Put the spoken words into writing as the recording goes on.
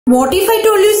What if I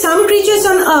told you some creatures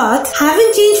on Earth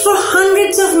haven't changed for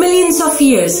hundreds of millions of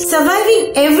years,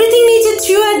 surviving everything nature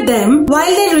threw at them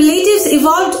while their relatives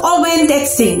evolved or went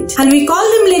extinct, and we call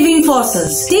them living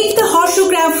fossils? Take the horseshoe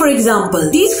crab for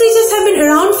example. These creatures have been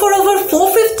around for over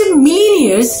 450 million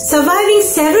years, surviving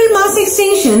several mass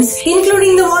extinctions,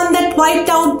 including the one that wiped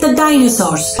out the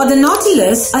dinosaurs. Or the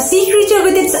nautilus, a sea creature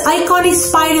with its iconic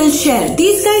spiral shell.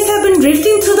 These guys have been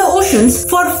drifting through the oceans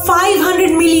for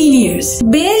 500 million years,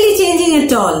 barely changing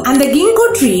at all. And the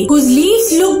ginkgo tree, whose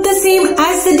leaves look the same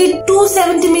as they did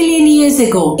 270 million years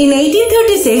ago. In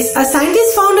 1836, a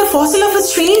scientist found a fossil of a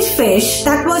strange fish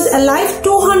that was alive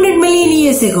 200 million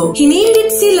years ago. He named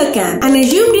it coelacanth and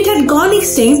assumed it had gone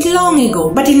extinct long ago.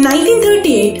 But in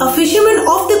 1938, a fisherman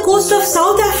off the coast of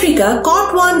South Africa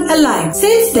caught one alive.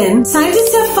 Since then,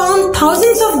 scientists have found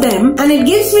thousands of them, and it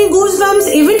gives me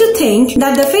goosebumps even to think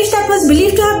that the fish that was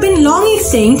believed to have been long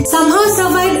extinct somehow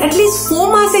survived at least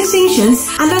 4 mass extinctions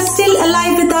and are still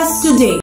alive